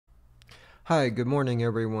Hi, good morning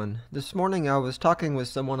everyone. This morning I was talking with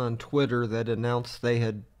someone on Twitter that announced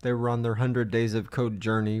they were on their 100 days of code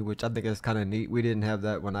journey, which I think is kind of neat. We didn't have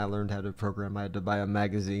that when I learned how to program. I had to buy a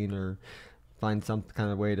magazine or find some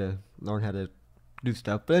kind of way to learn how to do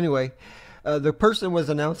stuff. But anyway, the person was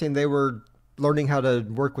announcing they were learning how to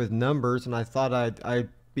work with numbers, and I thought I'd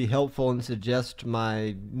be helpful and suggest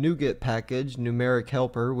my Nuget package,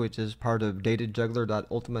 NumericHelper, which is part of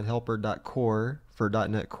DataJuggler..UltimateHelper.Core for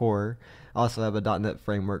 .NET Core. I also have a .NET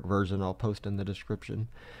Framework version I'll post in the description.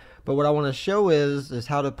 But what I want to show is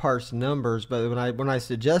how to parse numbers. But when I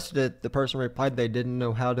suggested it, the person replied they didn't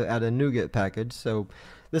know how to add a Nuget package. So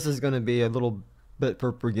this is going to be a little bit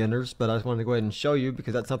for beginners, but I just wanted to go ahead and show you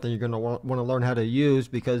because that's something you're going to want to learn how to use,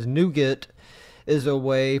 because Nuget is a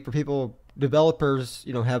way for people, developers,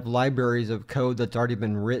 have libraries of code that's already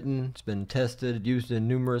been written, it's been tested, used in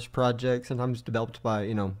numerous projects, sometimes developed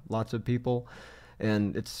by lots of people,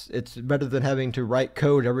 and it's better than having to write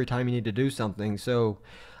code every time you need to do something. So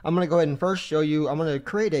I'm going to go ahead and first show you. I'm going to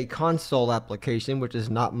create a console application, which is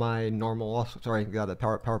not my normal. Sorry, got a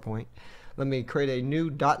PowerPoint. Let me create a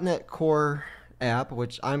new .NET Core app,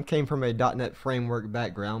 which came from a .NET Framework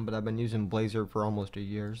background, but I've been using Blazor for almost a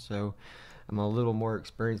year, so I'm a little more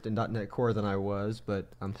experienced in .NET Core than I was, but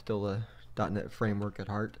I'm still a .NET Framework at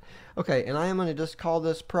heart. Okay, and I am going to just call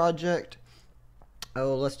this project,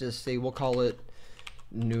 let's just see, we'll call it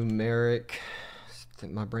Numeric. I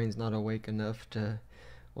think my brain's not awake enough to,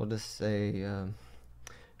 we'll just say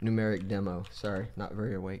Numeric Demo. Sorry, not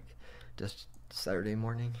very awake, just Saturday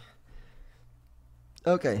morning.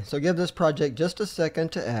 Okay, so give this project just a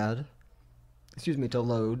second to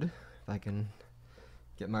load, if I can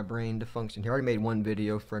get my brain to function here. I already made one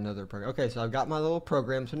video for another program. Okay, so I've got my little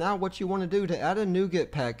program. So now what you want to do to add a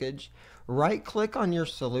NuGet package, right click on your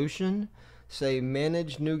solution, say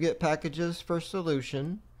manage NuGet packages for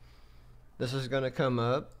solution. This is going to come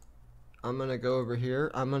up. I'm going to go over here.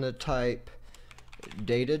 I'm going to type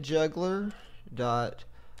DataJuggler. I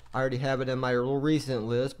already have it in my little recent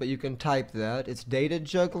list, but you can type that. It's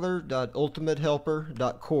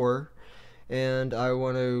DataJuggler.UltimateHelper.Core. And I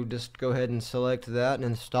want to just go ahead and select that and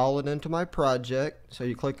install it into my project. So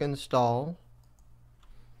you click install,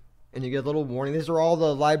 and you get a little warning. These are all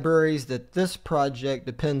the libraries that this project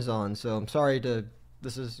depends on. So I'm sorry to,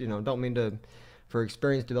 this is, don't mean to, for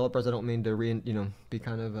experienced developers, I don't mean to be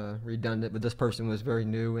kind of redundant, but this person was very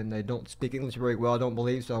new and they don't speak English very well, I don't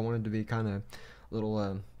believe, so I wanted to be kind of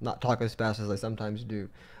little not talk as fast as I sometimes do.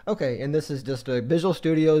 Okay, and this is just a Visual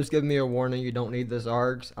Studio's giving me a warning, you don't need this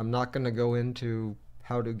args. I'm not going to go into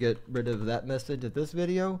how to get rid of that message at this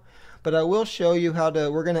video, but I will show you how to,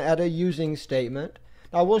 we're going to add a using statement.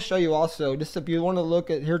 I will show you also, just if you want to look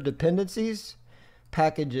at here, dependencies,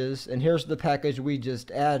 packages, and here's the package we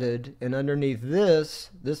just added, and underneath this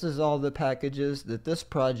is all the packages that this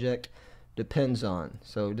project depends on.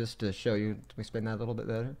 So just to show you, to explain that a little bit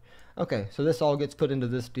better. Okay, so this all gets put into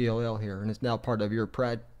this DLL here, and it's now part of your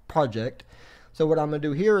project. So what I'm going to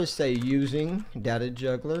do here is say using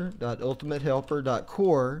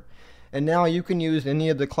DataJuggler.UltimateHelper.Core, and now you can use any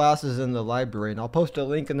of the classes in the library, and I'll post a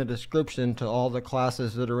link in the description to all the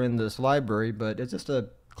classes that are in this library, but it's just a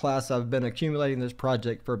class I've been accumulating this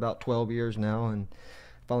project for about 12 years now, and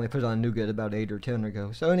finally put it on NuGet about 8 or 10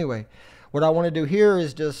 ago. So anyway, what I want to do here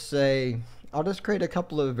is just say, I'll just create a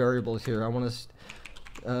couple of variables here. I want to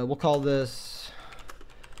we'll call this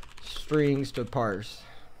strings to parse.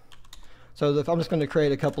 So if I'm just going to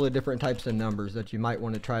create a couple of different types of numbers that you might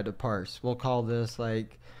want to try to parse. We'll call this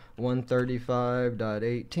like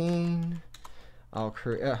 135.18. I'll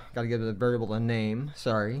create, got to give the variable a name,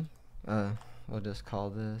 sorry. We'll just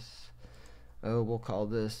call this, we'll call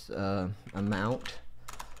this amount.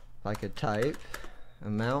 If I could type,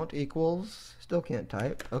 amount equals, still can't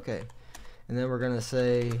type, okay. And then we're going to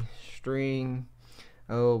say string,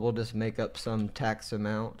 we'll just make up some tax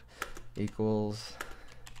amount equals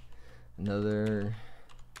another.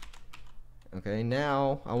 Okay,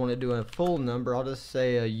 now I want to do a full number. I'll just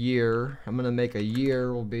say a year. I'm going to make a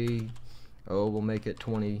year will be, we'll make it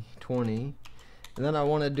 2020. And then I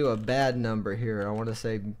want to do a bad number here. I want to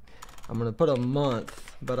say, I'm going to put a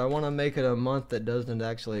month, but I want to make it a month that doesn't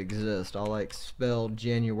actually exist. I'll like spell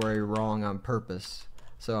January wrong on purpose.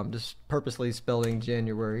 So I'm just purposely spelling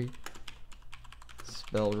January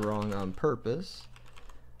spelled wrong on purpose.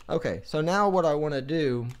 Okay, so now what I want to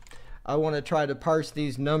do, I want to try to parse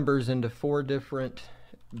these numbers into 4 different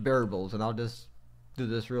variables, and I'll just do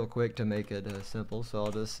this real quick to make it simple. So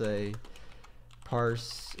I'll just say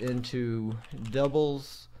parse into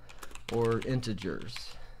doubles or integers.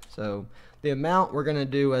 So the amount we're going to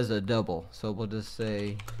do as a double, so we'll just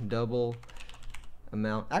say double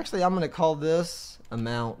amount. Actually, I'm going to call this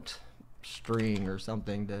amount string or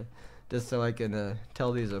something to just so I can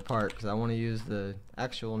tell these apart, because I want to use the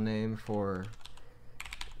actual name for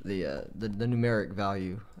the numeric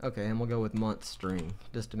value. Okay, and we'll go with month string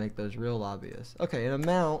just to make those real obvious. Okay, in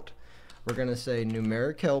amount, we're going to say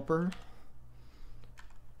NumericHelper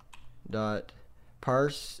dot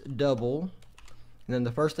parse double, and then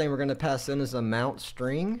the first thing we're going to pass in is amount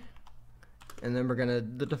string, and then we're going to,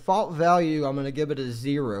 the default value, I'm going to give it a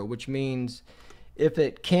 0, which means if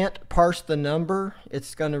it can't parse the number,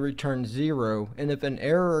 it's going to return 0, and if an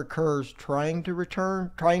error occurs trying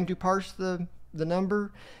to parse the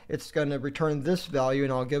number, it's going to return this value,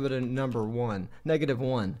 and I'll give it a number 1,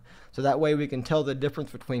 -1. So that way we can tell the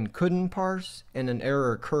difference between couldn't parse and an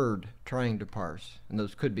error occurred trying to parse, and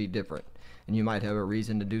those could be different, and you might have a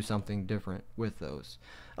reason to do something different with those.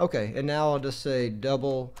 Okay, and now I'll just say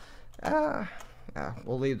double,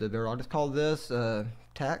 we'll leave the there. I'll just call this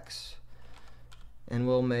tax, and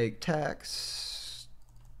we'll make tax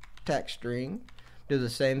string. Do the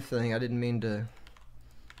same thing. I didn't mean to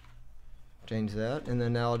change that. And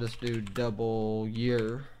then now I'll just do double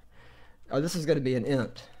year. Oh, this is going to be an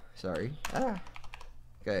int. Sorry.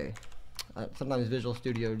 Okay. Sometimes Visual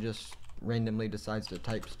Studio just randomly decides to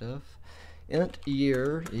type stuff. Int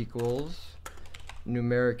year equals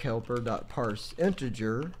NumericHelper.parse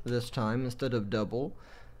integer this time instead of double,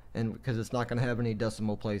 and because it's not going to have any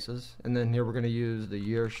decimal places. And then here we're going to use the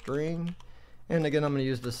year string, and again I'm going to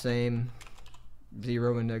use the same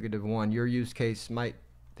 0 and -1. Your use case might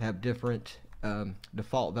have different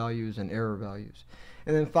default values and error values.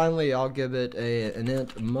 And then finally I'll give it an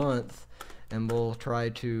int month, and we'll try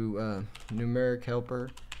to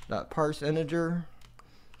NumericHelper.parse integer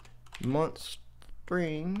month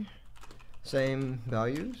string, same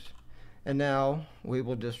values. And now we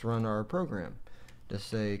will just run our program. Just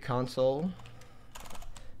say console,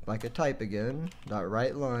 like a type again, dot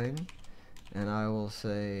right line, and I will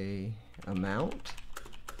say amount,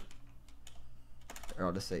 or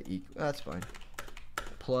I'll just say equal, that's fine,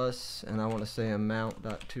 plus, and I want to say amount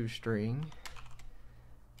dot toString.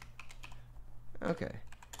 Okay,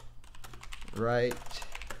 write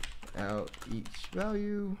out each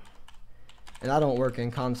value. And I don't work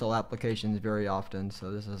in console applications very often,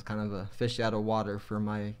 so this is kind of a fish out of water for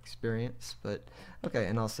my experience. But okay,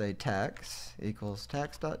 and I'll say tax equals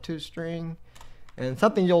tax.toString. And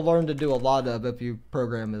something you'll learn to do a lot of if you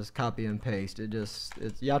program is copy and paste. You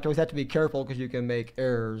always have to be careful because you can make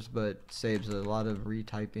errors, but saves a lot of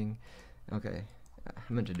retyping. Okay, I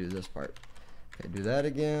meant to do this part. Okay, do that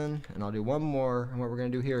again, and I'll do one more. And what we're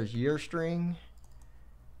going to do here is year string.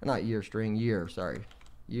 Not year string, year, sorry.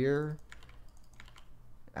 Year.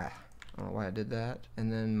 I don't know why I did that. And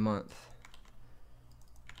then month.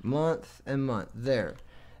 Month and month. There.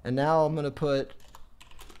 And now I'm going to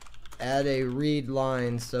add a read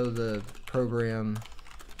line so the program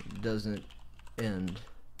doesn't end.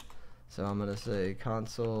 So I'm going to say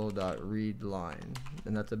console.readLine.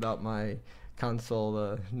 And that's about my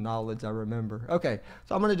console knowledge I remember. Okay,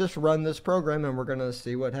 so I'm going to just run this program and we're going to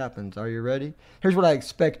see what happens. Are you ready? Here's what I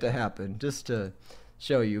expect to happen, just to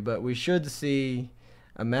show you. But we should see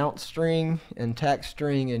amount string and tax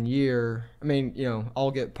string and year,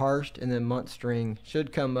 all get parsed, and then month string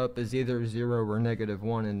should come up as either 0 or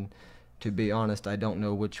 -1, and to be honest, I don't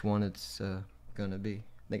know which one it's going to be.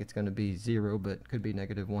 I think it's going to be 0, but it could be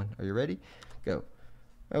 -1. Are you ready? Go.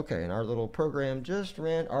 Okay, and our little program just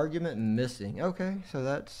ran argument missing. Okay, so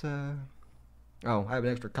that's, oh, I have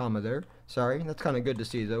an extra comma there. Sorry, that's kind of good to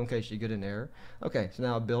see though, in case you get an error. Okay, so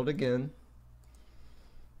now I'll build again.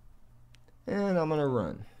 And I'm going to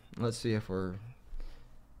run. Let's see if we're...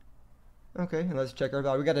 Okay, and let's check our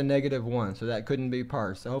value. We got a -1, so that couldn't be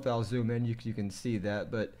parsed. I hope I'll zoom in, you can see that.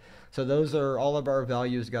 But so those are all of our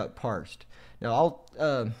values got parsed. Now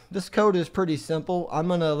this code is pretty simple. I'm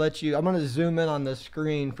going to zoom in on the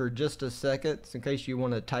screen for just a second in case you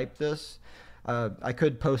want to type this. I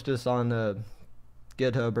could post this on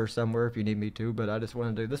GitHub or somewhere if you need me to, but I just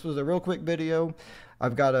wanted to. This was a real quick video.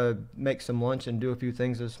 I've got to make some lunch and do a few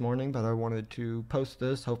things this morning, but I wanted to post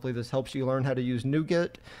this. Hopefully this helps you learn how to use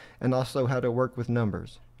Nuget and also how to work with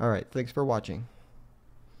numbers. Alright, thanks for watching.